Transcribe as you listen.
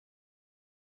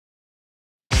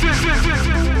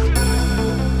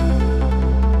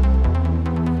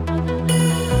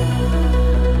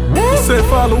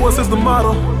follow us is the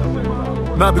motto.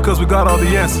 Not because we got all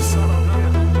the answers,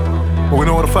 but we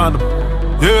know where to find them.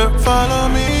 Yeah. Follow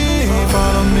me.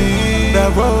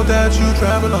 That road that you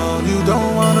travel on, you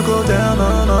don't wanna go down,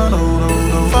 no.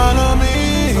 Follow me,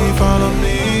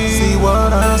 see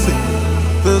what I see.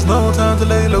 There's no time to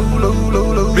lay low.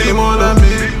 Be more than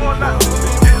me. Be more than me.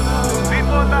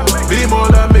 Be more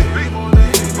than me.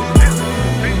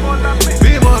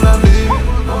 Be more than me.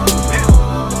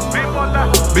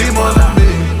 Be more than me.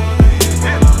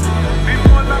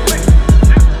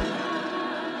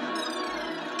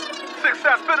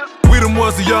 We them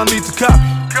ones that y'all need to copy.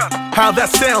 How that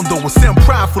sound though, it sound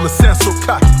prideful, it sound so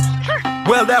cocky.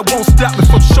 Well, that won't stop me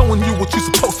from showing you what you're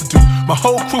supposed to do. My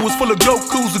whole crew is full of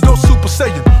Gokus to go Super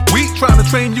Saiyan. We trying to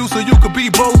train you so you could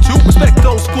be bold too. Respect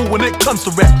old school when it comes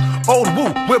to rap. Old woo,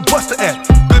 where Buster at?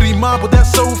 Good Iman, but that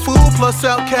soul food. Plus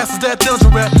Outcast is that dungeon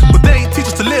rap. But they ain't teach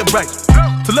us to live right,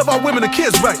 to love our women and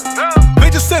kids right. They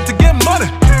just said to get money,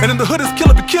 and in the hood is kill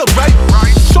or be killed, right?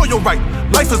 Show your right.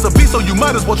 Life is a beast, so you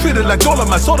might as well treat it like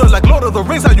Dolomite. Sorta like Lord of the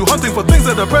Rings, how you hunting for things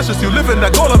that are precious. You live in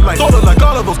that golem life. Sorta like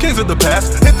all of those kings of the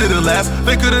past. It didn't last.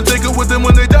 They couldn't take it with them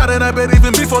when they died, and I bet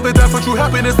even before they died for true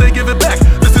happiness, they give it back.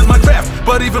 This is my craft,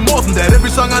 but even more than that,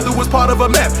 every song I do is part of a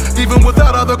map. Even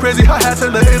without all the crazy hi-hats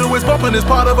and the 808s bumping is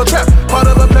part of a trap. Part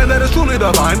of a plan that is truly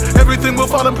divine. Everything will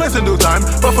fall in place in due time.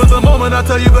 But for the moment, I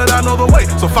tell you that I know the way.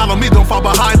 So follow me, don't fall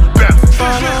behind. Bam.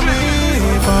 Follow me.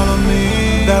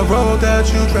 That road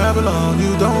that you travel on,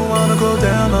 you don't wanna go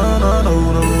down,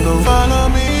 no. Follow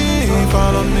me,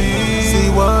 see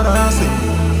what I see.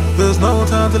 There's no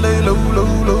time to lay low.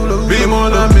 Be more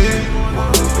than me.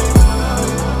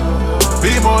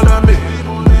 Be more than me.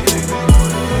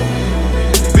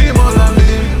 Be more than me.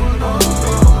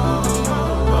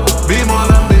 Be more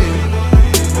than me.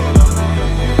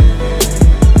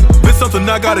 It's something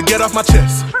I gotta get off my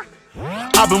chest.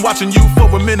 I've been watching you for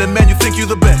a minute, man, you think you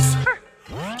the best.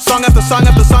 Song after song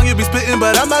after song you be spitting,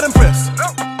 but I'm not impressed.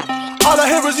 All I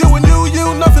hear is you and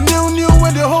you, nothing new,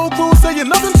 and your whole crew saying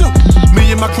nothing too.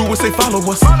 Me and my crew would say follow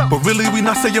us, but really we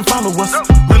not saying follow us.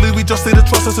 Really we just say to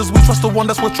trust us as we trust the one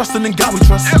that's worth trusting, and God we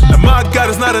trust. And my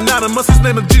God is not anonymous, his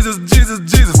name is Jesus.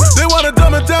 They wanna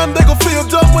dumb it down, they gon' feel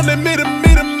dumb when they meet him.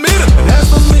 And as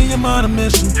for me, I'm on a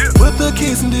mission, with the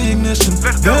keys in the ignition.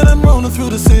 Then I'm rolling through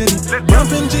the city,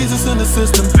 bumping Jesus in the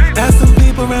system. Asking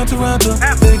people around Toronto,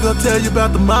 they gon' tell you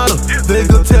about the model. They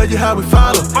gon' tell you how we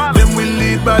follow, then we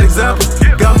lead by example.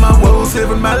 Got my woes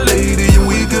here and my lady, and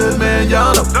we good, man,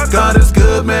 y'all know. God is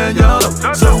good, man, y'all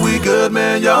know. So we good,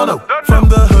 man, y'all know. From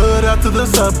the hood out to the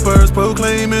suburbs,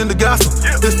 proclaiming the gospel.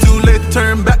 It's too late to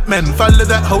turn back, man. Follow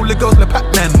that Holy Ghost like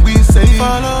Pac-Man. We say,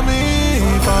 follow me.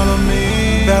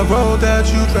 That road that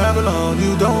you travel on,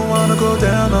 you don't wanna go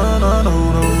down,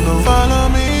 no. Follow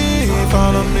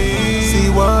me, see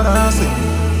what I see.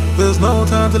 There's no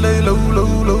time to lay low.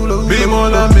 Be more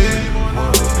than me.